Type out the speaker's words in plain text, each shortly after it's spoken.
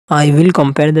I will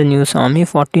compare the new Xiaomi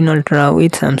 14 Ultra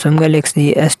with Samsung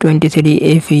Galaxy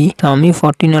S23 FE. Xiaomi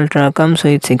 14 Ultra comes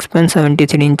with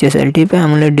 6.73 inches LTP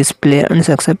AMOLED display and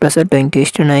success pressure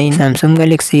 20:9. Samsung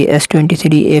Galaxy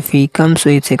S23 FE comes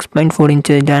with 6.4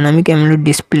 inches dynamic AMOLED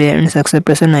display and success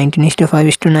pressure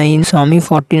 19:5:9. Xiaomi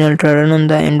 14 Ultra run on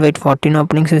the Android 14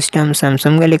 operating system.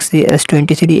 Samsung Galaxy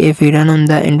S23 FE run on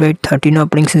the Android 13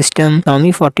 operating system.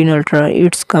 Xiaomi 14 Ultra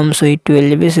it comes with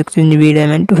 12GB, 16GB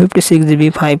RAM and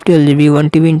 256GB, 512GB,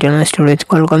 1TB internal storage.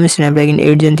 Qualcomm Snapdragon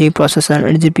 8 Gen 3 processor,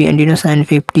 8GB Adreno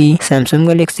 950. Samsung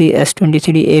Galaxy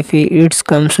S23 FE it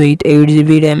comes with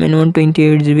 8GB RAM and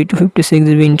 128GB,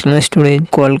 256GB internal storage.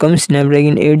 Qualcomm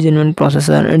Snapdragon 8 Gen 1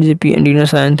 processor, 8GB Adreno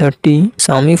 730.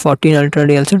 Xiaomi 14 Ultra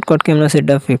real set quad camera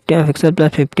setup 50MP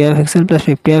plus 50MP plus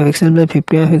 50MP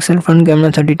plus 50MP front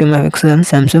camera 32MP.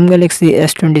 Samsung Galaxy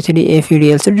S23 FE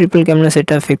real set triple camera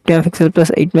setup 50MP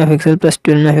plus 8MP plus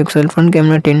 12MP front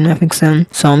camera 10MP.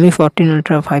 Xiaomi 14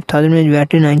 Ultra 5000 mAh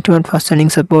battery 90W fast charging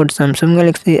support. Samsung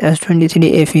Galaxy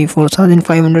S23 FE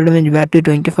 4500 mAh battery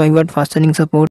 25W fast charging support.